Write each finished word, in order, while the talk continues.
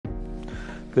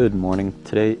Good morning.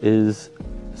 Today is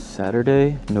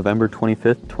Saturday, November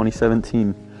 25th,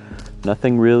 2017.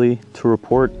 Nothing really to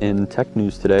report in tech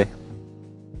news today.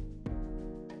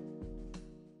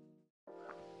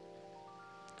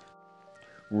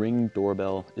 Ring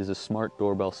Doorbell is a smart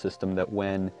doorbell system that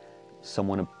when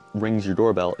someone rings your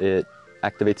doorbell, it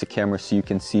activates a camera so you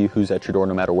can see who's at your door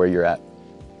no matter where you're at.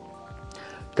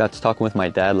 Got to talking with my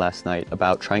dad last night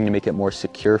about trying to make it more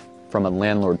secure from a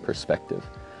landlord perspective,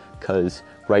 because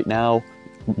right now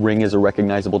Ring is a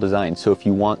recognizable design, so if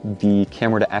you want the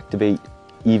camera to activate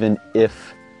even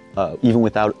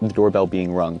without the doorbell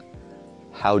being rung,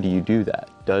 how do you do that?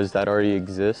 Does that already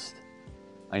exist?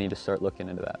 I need to start looking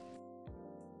into that.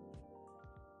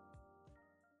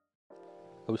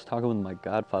 I was talking with my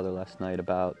godfather last night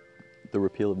about the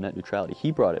repeal of net neutrality.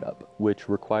 He brought it up, which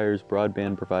requires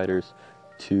broadband providers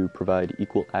to provide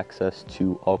equal access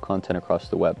to all content across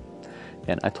the web.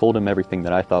 And I told him everything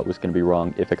that I thought was going to be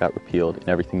wrong if it got repealed and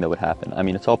everything that would happen. I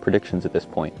mean, it's all predictions at this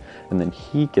point. And then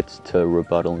he gets to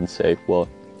rebuttal and say, well,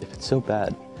 if it's so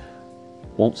bad,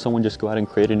 won't someone just go out and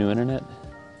create a new internet?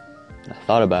 And I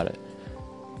thought about it.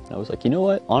 And I was like, you know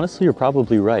what? Honestly, you're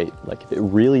probably right. Like, if it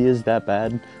really is that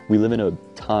bad, we live in a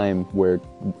time where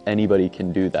anybody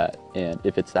can do that. And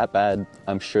if it's that bad,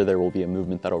 I'm sure there will be a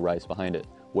movement that'll rise behind it.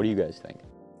 What do you guys think?